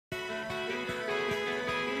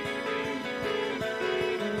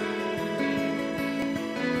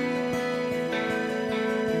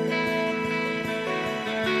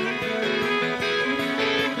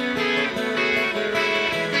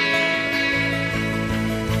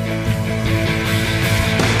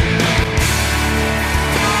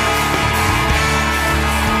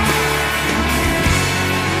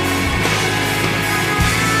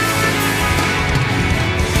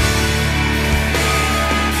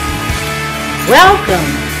Welcome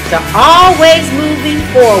to Always Moving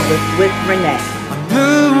Forward with Renee.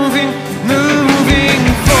 Moving forward.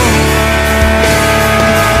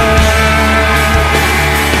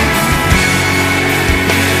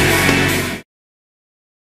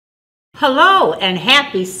 Hello and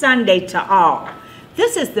happy Sunday to all.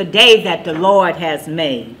 This is the day that the Lord has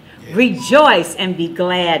made. Rejoice and be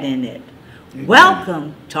glad in it. Amen.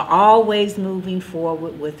 Welcome to Always Moving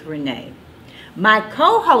Forward with Renee. My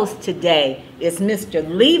co-host today is Mr.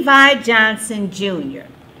 Levi Johnson Jr.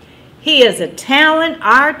 He is a talent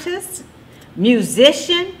artist,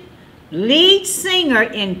 musician, lead singer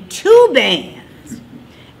in 2 bands,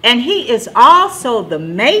 and he is also the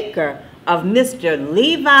maker of Mr.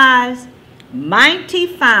 Levi's Mighty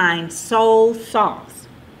Fine Soul Sauce,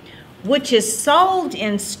 which is sold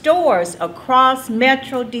in stores across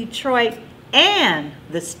Metro Detroit and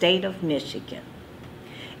the state of Michigan.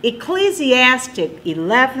 Ecclesiastic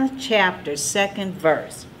 11th chapter 2nd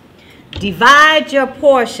verse. Divide your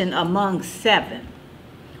portion among 7,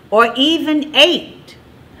 or even 8,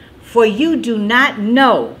 for you do not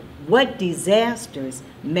know what disasters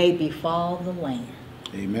may befall the land.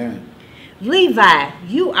 Amen. Levi,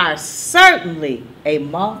 you are certainly a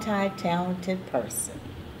multi-talented person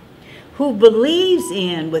who believes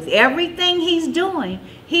in, with everything he's doing,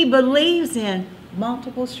 he believes in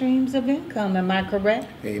multiple streams of income. Am I correct?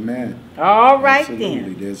 Amen. All right.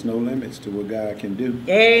 Absolutely. Then. There's no limits to what God can do.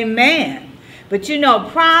 Amen. But you know,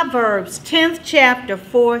 Proverbs 10th chapter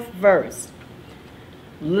 4th verse.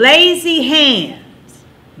 Lazy hands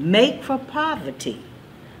make for poverty,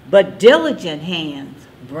 but diligent hands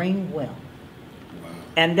bring wealth. Wow.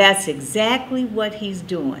 And that's exactly what he's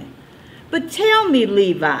doing. But tell me,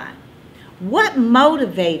 Levi, what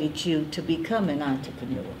motivated you to become an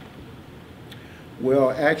entrepreneur?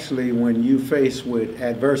 Well, actually, when you face with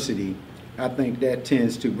adversity, I think that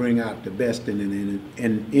tends to bring out the best in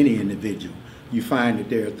any individual. You find that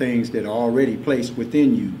there are things that are already placed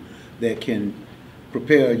within you that can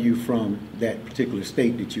prepare you from that particular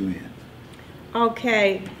state that you're in.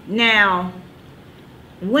 Okay, now,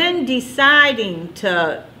 when deciding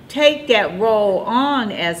to take that role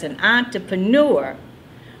on as an entrepreneur,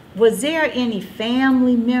 was there any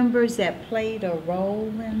family members that played a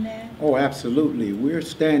role in that? Oh, absolutely. We're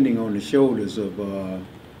standing on the shoulders of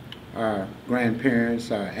our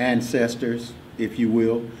grandparents, our ancestors, if you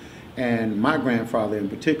will. And my grandfather in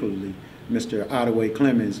particularly, Mr. Ottaway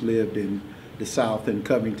Clemens, lived in the South in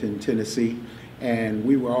Covington, Tennessee. And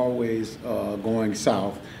we were always going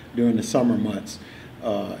south during the summer months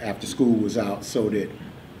after school was out, so that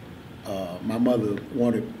my mother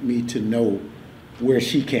wanted me to know where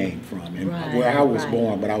she came from and where I was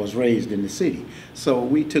born, but I was raised in the city. So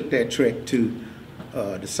we took that trek to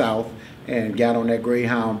the South and got on that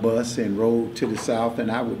Greyhound bus and rode to the South,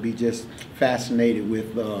 and I would be just fascinated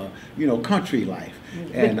with, country life.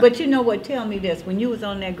 And but you know what, tell me this, when you was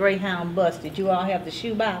on that Greyhound bus, did you all have the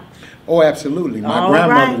shoebox? Oh, absolutely. My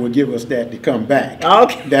grandmother would give us that to come back.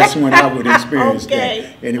 Okay. That's when I would experience Okay.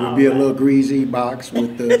 that. And it would be a little greasy box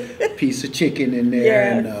with the piece of chicken in there.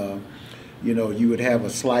 Yes. And, you would have a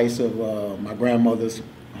slice of my grandmother's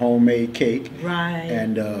homemade cake. Right.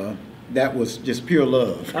 And that was just pure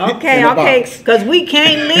love. Okay, because we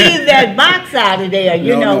can't leave that box out of there,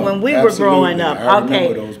 when we were growing up. I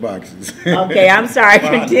remember those boxes. Okay, I'm sorry,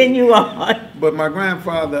 continue on. But my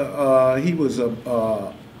grandfather, he was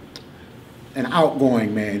an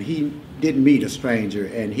outgoing man. He didn't meet a stranger,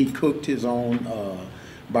 and he cooked his own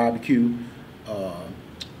barbecue.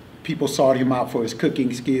 People sought him out for his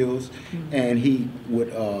cooking skills, and he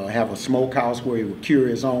would have a smokehouse where he would cure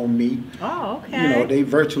his own meat. Oh, okay. They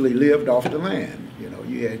virtually lived off the land.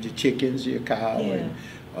 You had your chickens, your cow,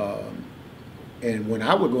 and when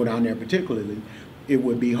I would go down there particularly, it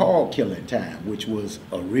would be hog killing time, which was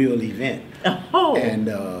a real event. Oh. And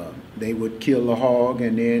they would kill the hog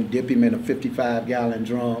and then dip him in a 55-gallon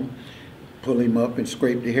drum, pull him up and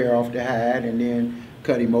scrape the hair off the hide, and then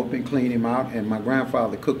cut him open, clean him out. And my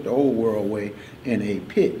grandfather cooked the old world way in a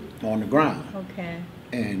pit on the ground. Okay.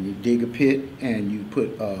 And you dig a pit and you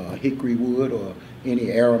put hickory wood or any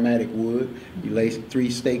aromatic wood. You lay 3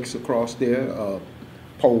 stakes across there,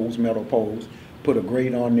 poles, metal poles, put a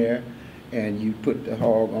grate on there, and you put the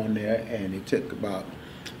hog on there, and it took about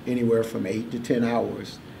anywhere from 8 to 10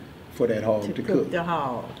 hours for that hog to cook. The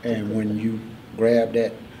hog. And when you grab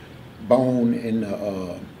that bone in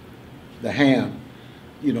the ham,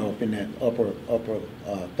 up in that upper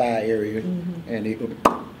thigh area,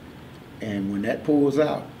 and when that pulls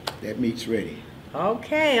out, that meat's ready.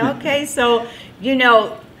 Okay. So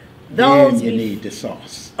Then you need the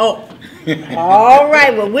sauce. Oh, all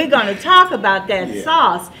right. Well, we're going to talk about that Yeah.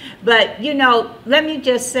 sauce. But, you know, let me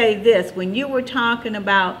just say this. When you were talking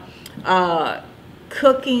about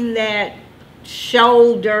cooking that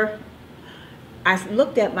shoulder, I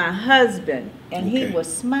looked at my husband, and he Okay.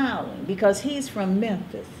 was smiling because he's from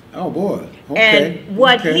Memphis. Oh, boy. Okay. And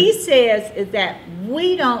what Okay. he says is that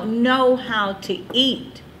we don't know how to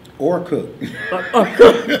eat Or cook. or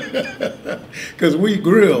cook. Because we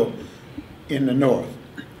grill in the north.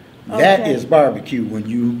 That Okay. is barbecue when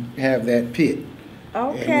you have that pit. And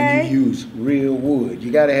when Okay. you use real wood.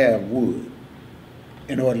 You got to have wood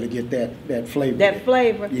in order to get that flavor. That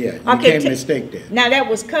flavor. Yeah, you can't mistake that. Now, that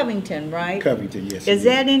was Covington, right? Covington, yes. Is it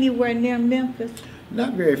that anywhere near Memphis?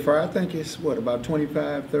 Not very far. I think it's, what, about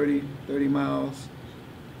 25, 30 miles?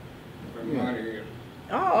 Yeah.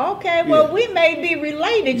 Oh, okay. Well, Yeah. we may be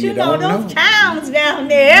related. You You know, don't those know. towns down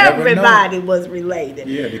there, Never know. everybody was related.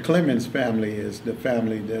 Yeah, the Clemens family is the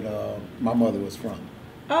family that my mother was from.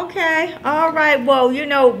 Okay, all right. Well, you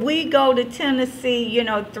know, we go to Tennessee, you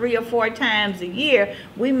know, 3 or 4 times a year.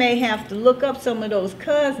 We may have to look up some of those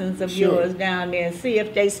cousins of Sure. yours down there and see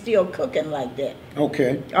if they still cooking like that.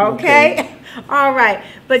 Okay. Okay? All right.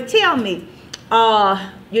 But tell me,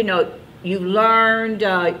 you know, you learned,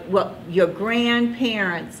 well, your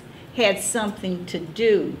grandparents had something to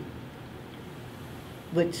do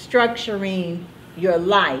with structuring your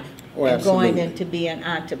life Oh, and going absolutely. into being an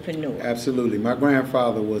entrepreneur. Absolutely. My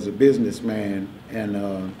grandfather was a businessman, and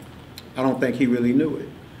I don't think he really knew it.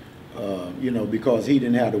 You know, because he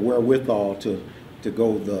didn't have the wherewithal to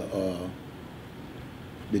go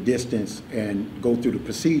the distance and go through the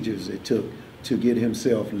procedures it took to get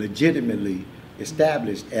himself legitimately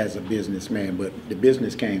established as a businessman. But the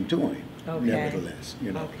business came to him, Okay. nevertheless.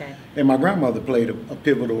 You know. Okay. And my grandmother played a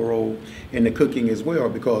pivotal role in the cooking as well,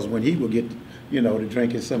 because when he would get, you know, to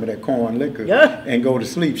drinking some of that corn liquor Yeah. and go to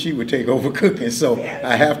sleep, she would take over cooking. So Yes.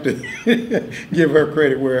 I have to give her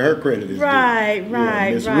credit where her credit is due. Right,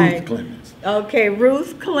 right, Miss right. Ruth Clemens. Okay,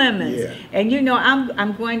 Ruth Clemens. Yeah. And you know,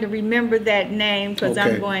 I'm going to remember that name because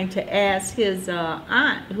Okay. I'm going to ask his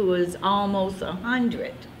aunt, who is almost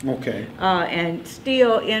 100, Okay. and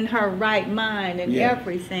still in her right mind and Yeah.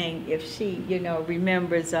 everything, if she, you know,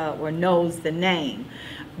 remembers or knows the name.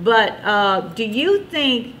 But do you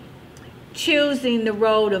think choosing the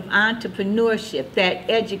road of entrepreneurship, that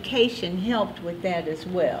education helped with that as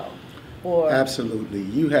well? Or Absolutely.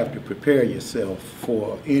 You have to prepare yourself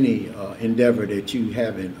for any endeavor that you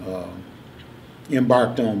haven't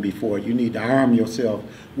embarked on before. You need to arm yourself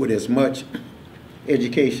with as much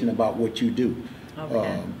education about what you do.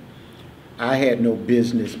 Okay. I had no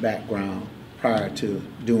business background prior to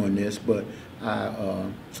doing this, but I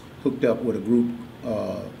hooked up with a group,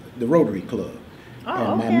 the Rotary Club.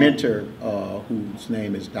 Oh, And my okay. mentor, whose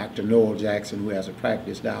name is Dr. Noel Jackson, who has a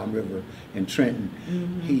practice downriver in Trenton,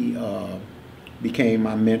 he became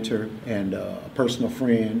my mentor and a personal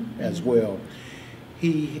friend as well.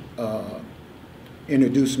 He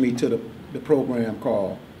introduced me to the program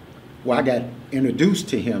called, well, I got introduced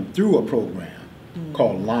to him through a program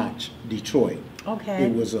called Launch Detroit. Okay.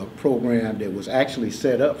 It was a program that was actually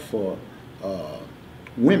set up for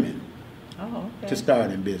women Oh, okay. to start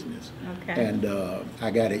in business. Okay. And I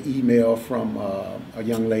got an email from a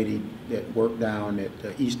young lady that worked down at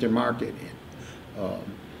the Eastern Market.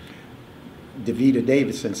 Davita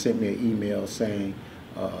Davidson sent me an email saying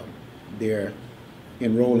they're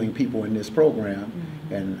enrolling people in this program,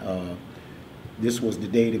 and this was the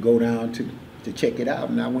day to go down to check it out.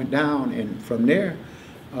 And I went down, and from there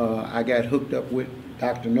I got hooked up with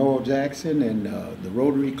Dr. Noel Jackson and the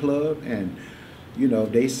Rotary Club, and you know,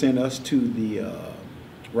 they sent us to the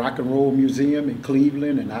Rock and Roll Museum in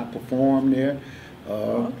Cleveland, and I performed there.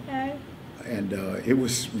 Okay. And it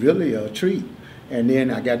was really a treat. And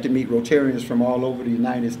then I got to meet Rotarians from all over the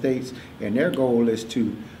United States, and their goal is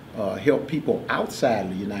to help people outside of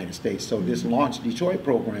the United States. So this Launch Detroit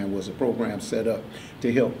program was a program set up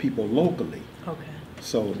to help people locally. Okay.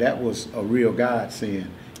 So that was a real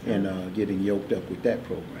godsend in getting yoked up with that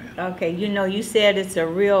program. Okay, you know, you said it's a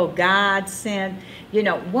real godsend. You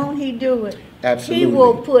know, won't he do it? Absolutely. He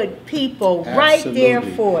will put people right there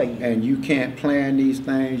Absolutely. for you. And you can't plan these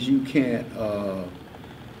things. You can't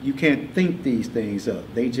think these things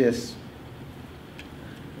up. They just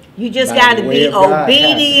You just by got to the way be of God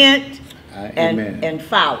obedient Amen. and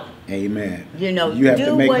follow. Amen. You know, you have do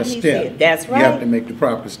to make what a he step. said. That's You have right. to make the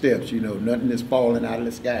proper steps. You know, nothing is falling out of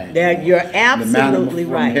the sky. That you're The manna absolutely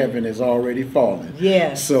from right. heaven is already fallen.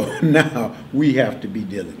 Yes. So now we have to be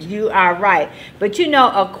diligent. You are right. But you know,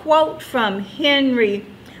 a quote from Henry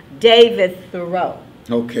David Thoreau.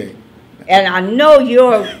 Okay. And I know you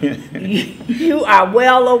are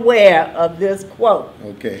well aware of this quote.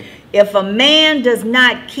 Okay. If a man does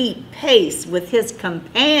not keep pace with his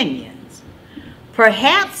companions,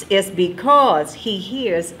 perhaps it's because he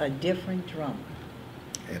hears a different drummer.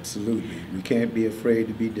 Absolutely. We can't be afraid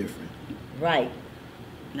to be different. Right.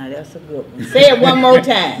 Now that's a good one. Say it one more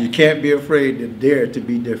time. You can't be afraid to dare to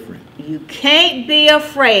be different. You can't be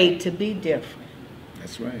afraid to be different.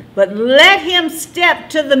 That's right. But let him step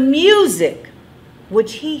to the music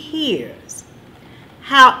which he hears,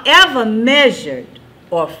 however measured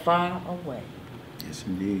or far away. Yes,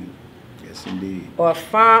 indeed. Yes, indeed. Or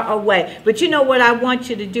far away. But you know what I want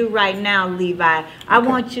you to do right now, Levi? I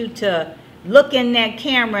want you to look in that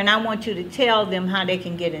camera and I want you to tell them how they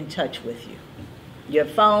can get in touch with you. Your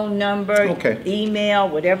phone number, email,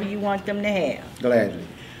 whatever you want them to have. Gladly.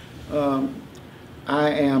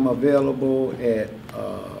 I am available at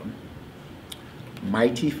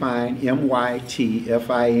MightyFine,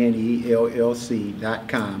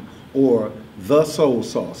 MyTFinellC.com, or The Soul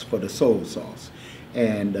Sauce for the Soul Sauce.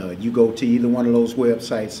 And you go to either one of those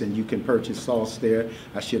websites and you can purchase sauce there.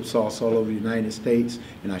 I ship sauce all over the United States,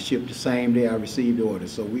 and I ship the same day I receive the order,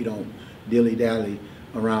 so we don't dilly-dally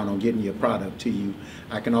around on getting your product to you.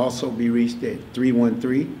 I can also be reached at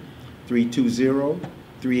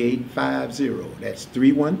 313-320-3850. That's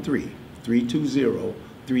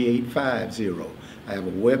 313-320-3850. I have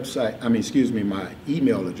a website, my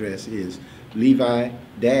email address is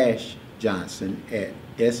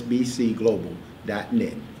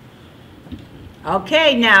levi-johnson@sbcglobal.net.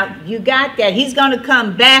 Okay, now you got that. He's going to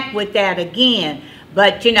come back with that again.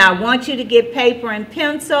 But, I want you to get paper and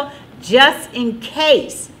pencil just in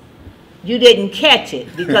case you didn't catch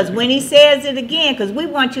it. Because when he says it again, because we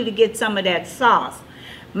want you to get some of that sauce.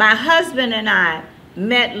 My husband and I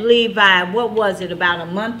met Levi, what was it, about a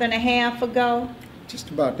month and a half ago? Just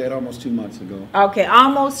about that, almost 2 months ago. Okay,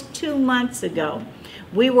 almost 2 months ago.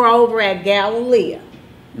 We were over at Galilee.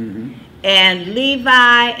 Mm-hmm. And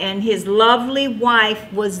Levi and his lovely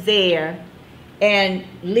wife was there. And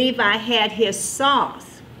Levi had his sauce.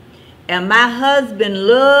 And my husband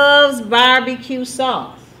loves barbecue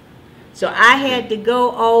sauce. So I had to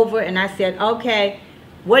go over and I said, okay,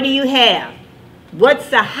 what do you have? What's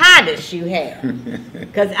the hottest you have?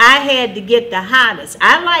 Because I had to get the hottest.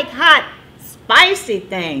 I like hot, spicy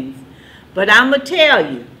things. But I'm going to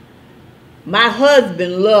tell you, my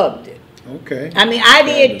husband loved it. Okay. I mean, I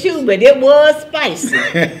did too, but it was spicy.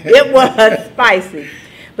 It was spicy.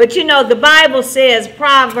 But the Bible says,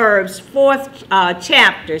 Proverbs 4th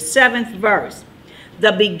chapter, 7th verse,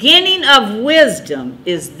 the beginning of wisdom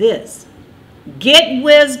is this: get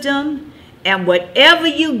wisdom, and whatever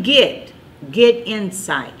you get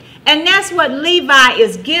insight. And that's what Levi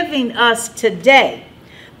is giving us today.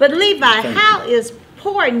 But Levi, how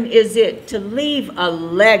important is it to leave a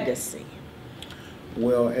legacy?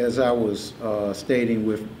 Well, as I was stating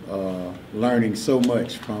with learning so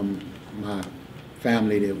much from my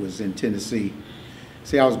family that was in Tennessee.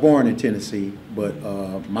 See, I was born in Tennessee, but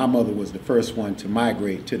my mother was the first one to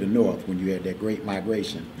migrate to the north when you had that great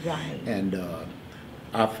migration. Right. And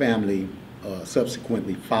our family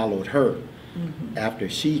subsequently followed her after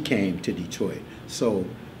she came to Detroit. So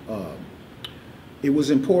it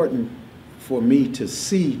was important for me to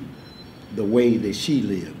see the way that she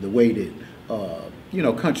lived, the way that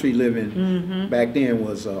country living back then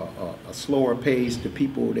was a slower pace. The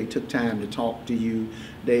people, they took time to talk to you.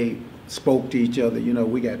 They spoke to each other.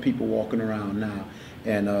 We got people walking around now,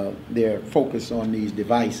 and they're focused on these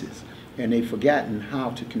devices, and they've forgotten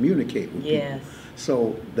how to communicate with people.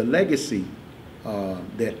 So the legacy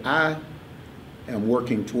that I am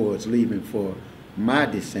working towards leaving for my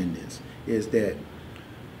descendants is that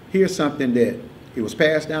here's something that it was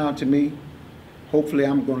passed down to me. Hopefully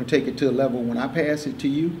I'm going to take it to a level when I pass it to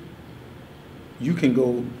you, you can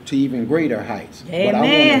go to even greater heights. Amen. But I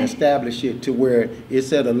want to establish it to where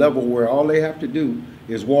it's at a level where all they have to do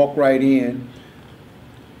is walk right in,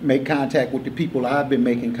 make contact with the people I've been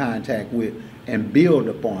making contact with, and build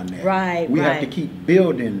upon that. Right, we right. have to keep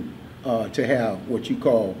building to have what you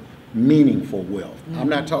call meaningful wealth. I'm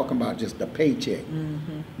not talking about just a paycheck,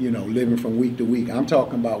 living from week to week. I'm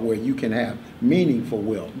talking about where you can have meaningful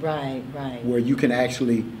wealth. Right, right. Where you can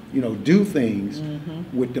actually, do things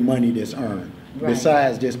with the money that's earned, Right.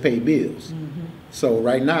 besides just pay bills. So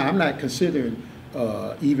right now, I'm not considering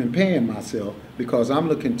even paying myself, because I'm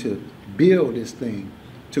looking to build this thing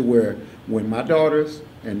to where when my daughters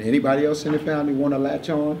and anybody else in the family want to latch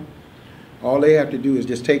on, all they have to do is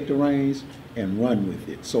just take the reins and run with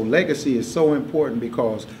it. So legacy is so important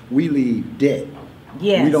because we leave debt.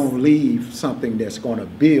 Yes. We don't leave something that's going to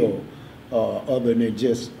build other than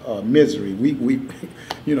just misery. We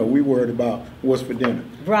you know, we worried about what's for dinner.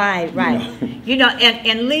 Right, right. You know,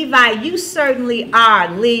 and Levi, you certainly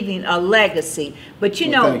are leaving a legacy. But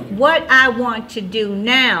you Well, know, thank you. what I want to do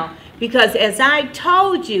now, because as I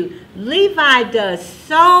told you, Levi does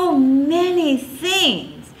so many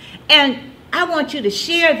things. And I want you to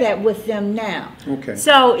share that with them now. Okay.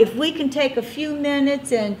 So if we can take a few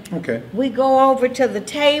minutes and Okay. we go over to the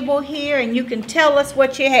table here and you can tell us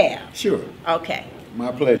what you have. Sure. Okay.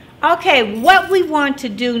 My pleasure. Okay, what we want to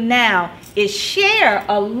do now is share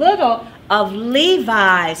a little of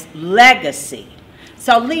Levi's legacy.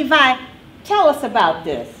 So Levi, tell us about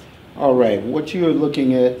this. All right, what you're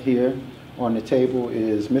looking at here on the table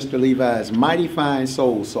is Mr. Levi's Mighty Fine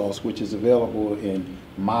Soul Sauce, which is available in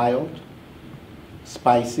mild,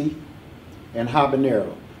 spicy, and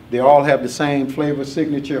habanero. They all have the same flavor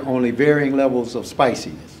signature, only varying levels of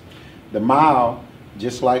spiciness. The mild,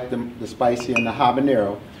 just like the spicy and the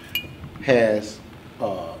habanero, has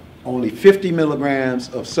only 50 milligrams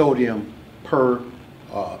of sodium per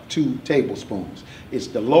 2 tablespoons. It's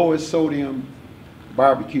the lowest sodium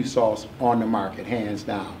barbecue sauce on the market, hands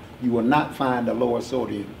down. You will not find a lower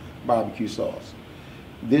sodium barbecue sauce.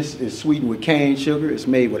 This is sweetened with cane sugar. It's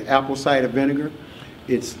made with apple cider vinegar.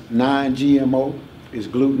 It's non-GMO. It's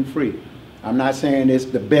gluten-free. I'm not saying it's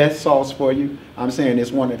the best sauce for you. I'm saying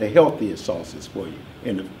it's one of the healthiest sauces for you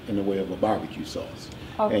in the way of a barbecue sauce.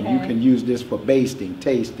 Okay. And you can use this for basting,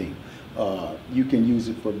 tasting. You can use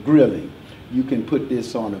it for grilling. You can put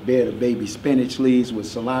this on a bed of baby spinach leaves with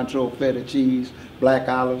cilantro, feta cheese, black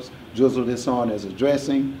olives, drizzle this on as a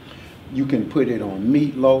dressing. You can put it on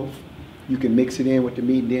meatloaf. You can mix it in with the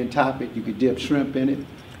meat and then top it. You could dip shrimp in it.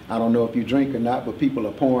 I don't know if you drink or not, but people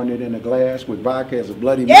are pouring it in a glass with vodka as a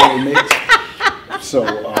Bloody Mary mix. So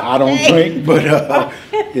I don't drink, but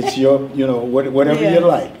it's your, you know, whatever you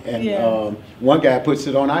like. And one guy puts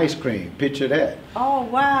it on ice cream. Picture that. Oh,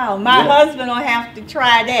 wow. My husband will have to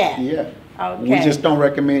try that. Yeah. Okay. We just don't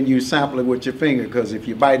recommend you sample it with your finger, because if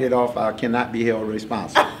you bite it off, I cannot be held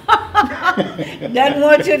responsible. Doesn't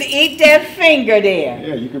want you to eat that finger there.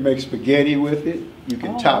 Yeah, you can make spaghetti with it. You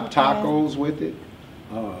can top tacos with it.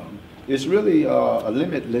 It's really a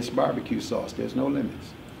limitless barbecue sauce. There's no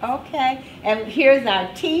limits. Okay. And here's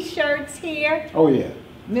our T-shirts here. Oh, yeah.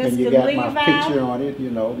 Mr. And you got Levi. my picture on it, you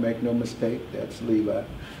know, make no mistake, that's Levi.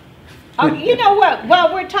 Oh, you know what?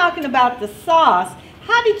 While we're talking about the sauce,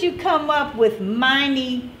 how did you come up with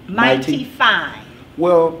Mighty Fine?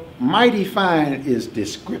 Well, Mighty Fine is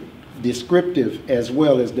descriptive as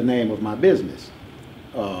well as the name of my business.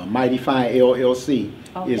 Mighty Fine LLC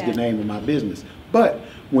is the name of my business. But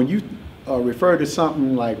when you refer to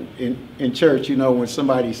something like in church, you know, when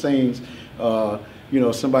somebody sings, you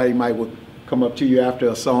know, somebody might come up to you after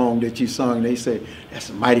a song that you sung, they say, that's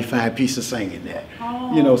a mighty fine piece of singing that.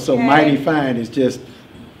 Oh, you know, so mighty fine is just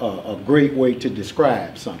a great way to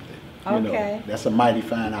describe something. You know, that's a mighty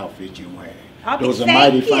fine outfit you're wearing. Those are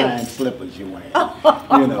mighty fine slippers you're wearing.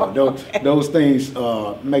 You know, those things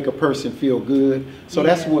make a person feel good. So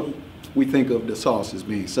that's what we think of the sauce as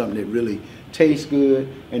being, something that really tastes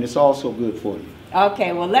good and it's also good for you.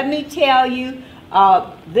 Okay, well, let me tell you,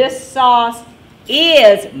 this sauce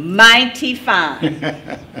is mighty fine.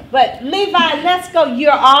 But Levi, let's go.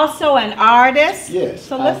 You're also an artist. Yes.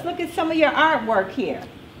 So let's look at some of your artwork here.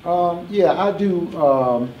 Yeah, I do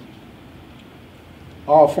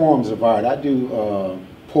all forms of art. I do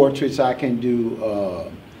portraits. I can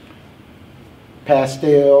do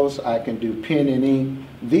pastels. I can do pen and ink.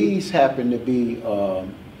 These happen to be,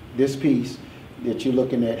 this piece that you're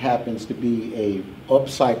looking at happens to be a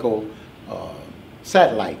upcycle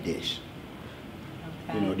satellite dish.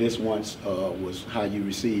 You know, this once was how you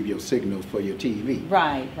receive your signal for your TV.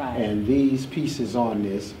 Right, right. And these pieces on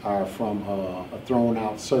this are from a thrown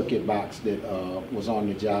out circuit box that was on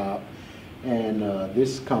the job. And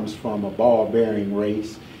this comes from a ball bearing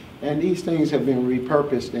race. And these things have been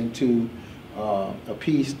repurposed into a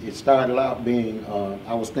piece. It started out being,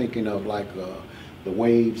 I was thinking of like the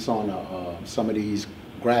waves on some of these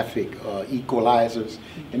graphic equalizers.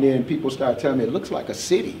 And then people started telling me it looks like a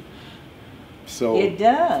city. So it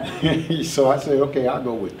does. So I said, okay, I'll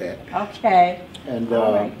go with that. Okay. And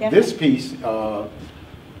this piece,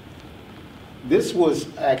 this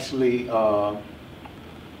was actually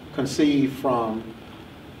conceived from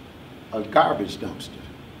a garbage dumpster.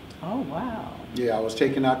 Oh, wow. Yeah, I was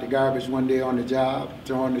taking out the garbage one day on the job,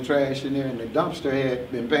 throwing the trash in there, and the dumpster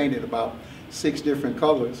had been painted about 6 different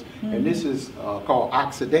colors. And this is called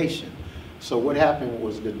oxidation. So what happened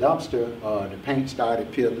was the dumpster, the paint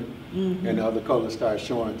started peeling, and the other colors started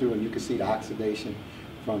showing through, and you could see the oxidation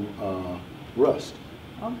from rust.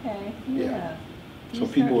 Okay. Yeah. So You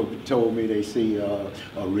people have told me they see a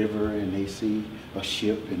river and they see a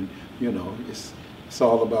ship, and you know, it's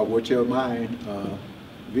all about what your mind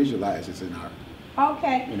visualizes in art,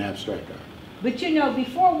 Okay. in abstract art. But you know,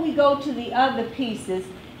 before we go to the other pieces,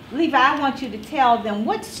 Levi, I want you to tell them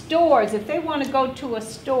what stores, if they want to go to a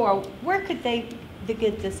store, where could they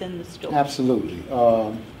get this in the store? Absolutely.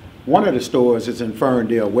 One of the stores is in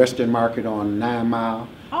Ferndale, Western Market on 9 Mile,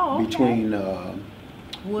 Oh, okay. between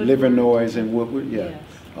Woodward. Livernois and Woodward. Yeah.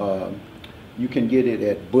 Yes. You can get it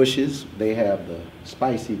at Bush's. They have the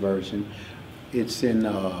spicy version. It's in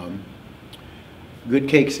Good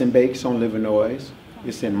Cakes and Bakes on Livernois.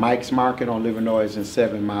 It's in Mike's Market on Livernois and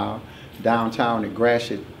 7 Mile. Downtown at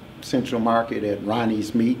Gratiot Central Market at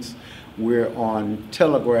Ronnie's Meats. We're on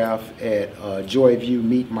Telegraph at Joyview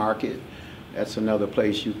Meat Market. That's another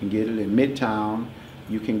place you can get it. In Midtown,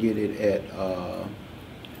 you can get it at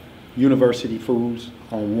University Foods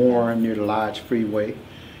on Warren near the Lodge Freeway.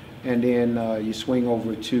 And then you swing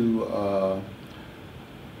over to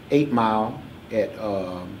 8 Mile at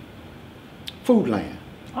Foodland.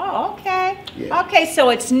 Oh, okay. Yeah. Okay, so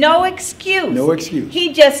it's no excuse. No excuse.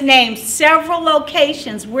 He just named several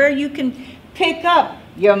locations where you can pick up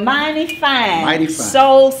your Mighty Fine, Mighty Fine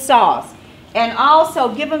soul sauce. And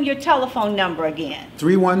also give them your telephone number again.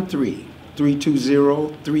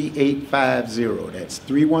 313-320-3850. That's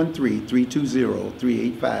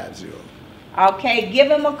 313-320-3850. Okay,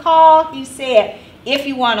 give him a call. He said if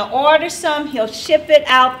you want to order some, he'll ship it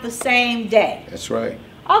out the same day. That's right.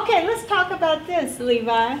 Okay, let's talk about this,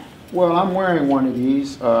 Levi. Well, I'm wearing one of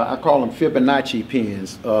these. I call them Fibonacci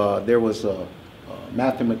pins. There was a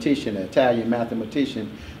mathematician, an Italian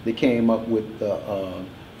mathematician, that came up with the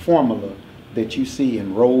formula that you see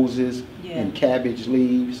in roses, in cabbage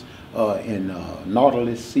leaves, in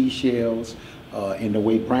nautilus seashells, in the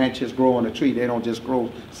way branches grow on a tree. They don't just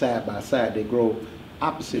grow side by side, they grow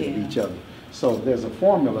opposite of each other. So there's a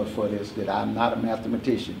formula for this that I'm not a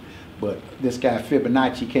mathematician, but this guy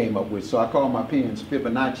Fibonacci came up with. So I call my pins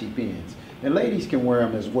Fibonacci pins. And ladies can wear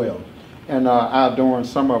them as well. And I adorn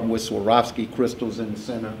some of them with Swarovski crystals in the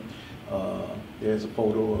center. There's a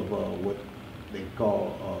photo of what they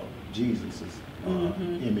call Jesus'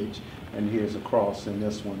 image. And here's a cross in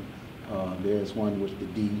this one. There's one with the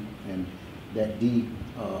D, and that D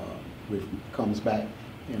comes back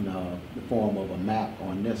in the form of a map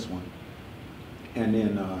on this one. And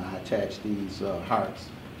then I attach these hearts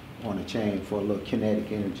on a chain for a little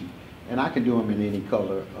kinetic energy. And I can do them in any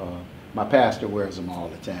color. My pastor wears them all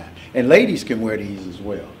the time. And ladies can wear these as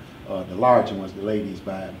well. The larger ones, the ladies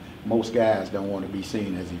buy them. Most guys don't want to be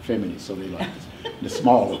seen as effeminate, so they like the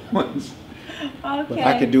smaller ones. Okay. But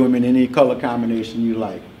I can do them in any color combination you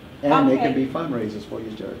like. And they can be fundraisers for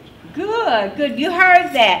your church. Good, good. You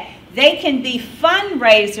heard that. They can be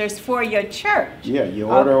fundraisers for your church. Yeah, you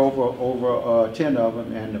order over 10 of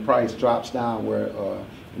them, and the price drops down where it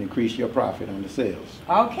increase your profit on the sales.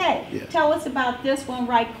 Okay. Yeah. Tell us about this one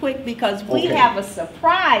right quick, because we have a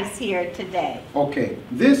surprise here today. Okay,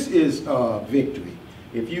 this is victory.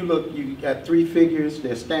 If you look, you got 3 figures.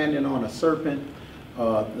 They're standing on a serpent.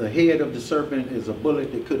 The head of the serpent is a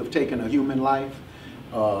bullet that could have taken a human life.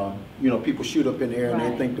 You know, people shoot up in the air and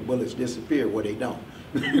they think the bullets disappear. Well, they don't.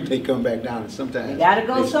 They come back down, and sometimes You gotta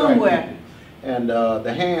go somewhere. people. And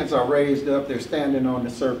the hands are raised up. They're standing on the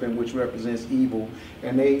serpent, which represents evil,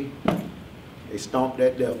 and they stomp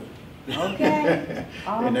that devil. Okay.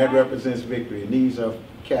 And that represents victory. And these are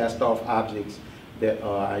cast off objects that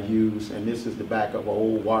I use. And this is the back of an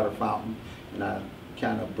old water fountain, and I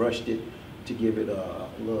kind of brushed it to give it a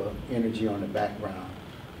little energy on the background.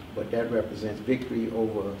 But that represents victory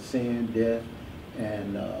over sin, death,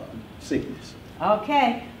 and sickness.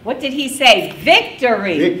 Okay. What did he say?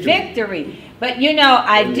 Victory. Victory. Victory. But you know,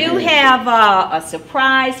 I do have a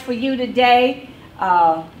surprise for you today,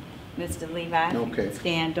 Mr. Levi. Okay.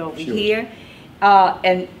 Stand over Sure. here.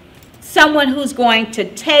 And someone who's going to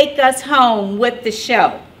take us home with the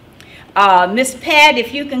show. Miss Pat,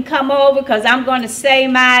 if you can come over, because I'm going to say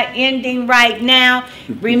my ending right now.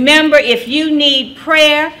 Remember, if you need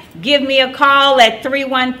prayer, give me a call at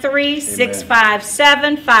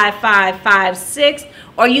 313-657-5556,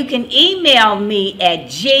 or you can email me at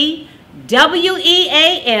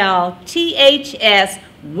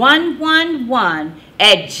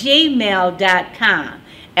gwealths111@gmail.com.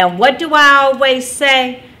 And what do I always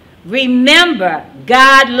say? Remember,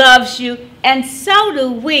 God loves you, and so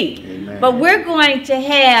do we. Amen. But we're going to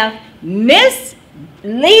have Miss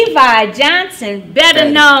Levi Johnson,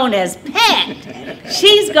 better known as Pat.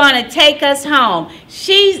 She's going to take us home.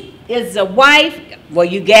 She is the wife, well,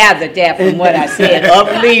 you gathered that from what I said, of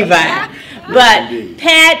Levi. But indeed.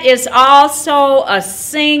 Pat is also a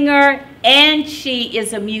singer and she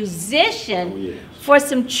is a musician Oh, yes. for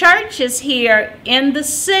some churches here in the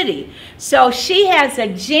city. So she has a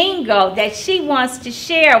jingle that she wants to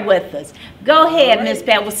share with us. Go ahead, Miss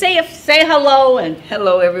Pat. Well, say hello and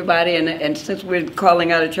Hello, everybody, and since we're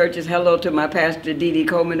calling out of churches, hello to my pastor, Dee Dee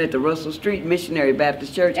Coleman at the Russell Street Missionary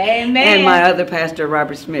Baptist Church. Amen. And my other pastor,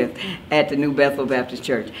 Robert Smith, at the New Bethel Baptist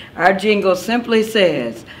Church. Our jingle simply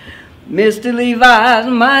says, Mr. Levi's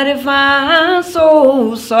mighty fine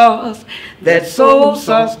soul sauce, that soul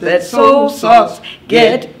sauce,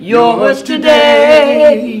 get yours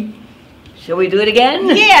today. Shall we do it again?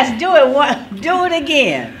 yes, do it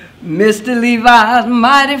again. Mr. Levi's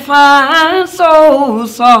mighty fine soul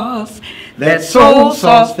sauce, that soul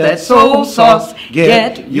sauce,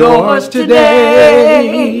 get yours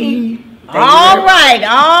today. All right.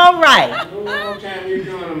 What time you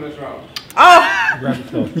doing on Miss Ross? Oh, Grab the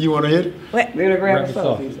sauce. You want to hit it? We're gonna grab Grab a the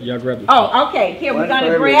sauce. sauce. Y'all grab the sauce. oh, okay. Here we're One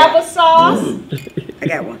gonna for grab a sauce. I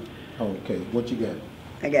got one. Okay, what you got?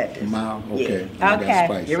 I got this. Mild? Okay. Yeah. I got Okay.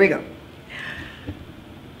 spicy. Here we go.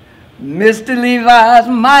 Mr. Levi's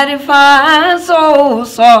mighty fine soul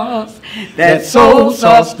sauce, that soul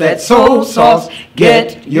sauce,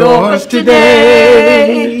 get yours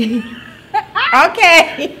today.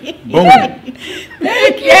 Okay. Boom.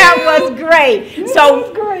 That was great.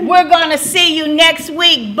 So we're going to see you next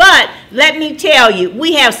week, but let me tell you,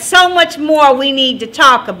 we have so much more we need to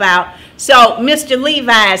talk about. So Mr.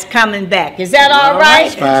 Levi is coming back. Is that all right?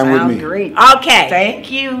 Fine with Sounds me. great. Okay.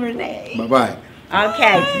 Thank you, Renee. Bye-bye.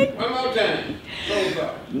 Okay. One more time. Soul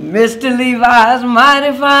sauce. Mr. Levi's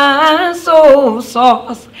mighty fine soul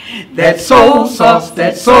sauce, that soul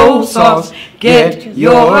sauce, get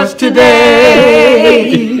yours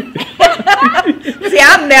today. See,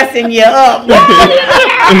 I'm messing you up.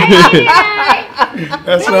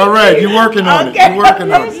 That's all right. You're working on it. You're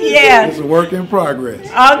working on it. Yeah. It's a work in progress.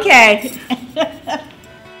 Okay.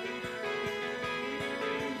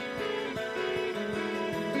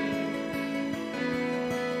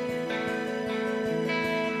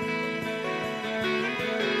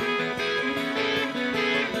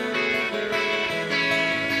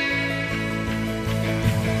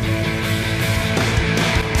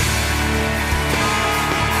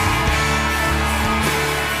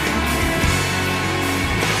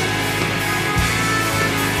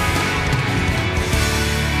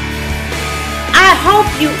 I hope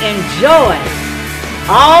you enjoy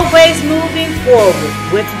Always Moving Forward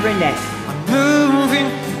with Renee. Moving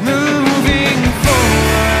forward.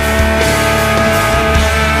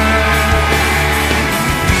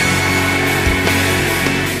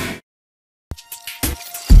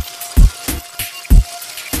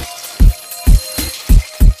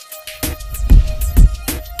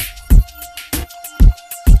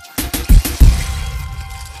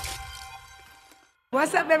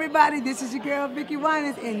 What's up, everybody? This is your girl, Vicki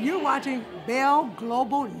Winans, and you're watching Bell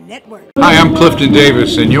Global Network. Hi, I'm Clifton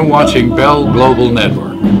Davis, and you're watching Bell Global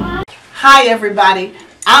Network. Hi everybody,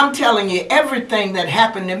 I'm telling you everything that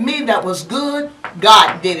happened to me that was good,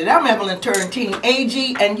 God did it. I'm Evelyn Turrentine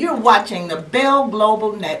AG and you're watching the Bell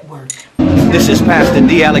Global Network. This is Pastor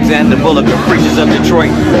D. Alexander Bullock of Preachers of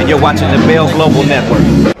Detroit, and you're watching the Bell Global Network.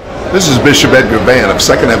 This is Bishop Edgar Van of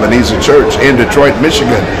Second Ebenezer Church in Detroit,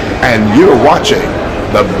 Michigan, and you're watching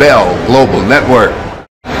the Bell Global Network.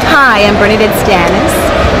 Hi, I'm Bernadette Stanis.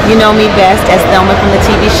 You know me best as Thelma from the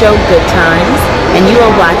TV show Good Times, and you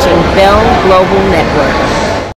are watching Bell Global Network.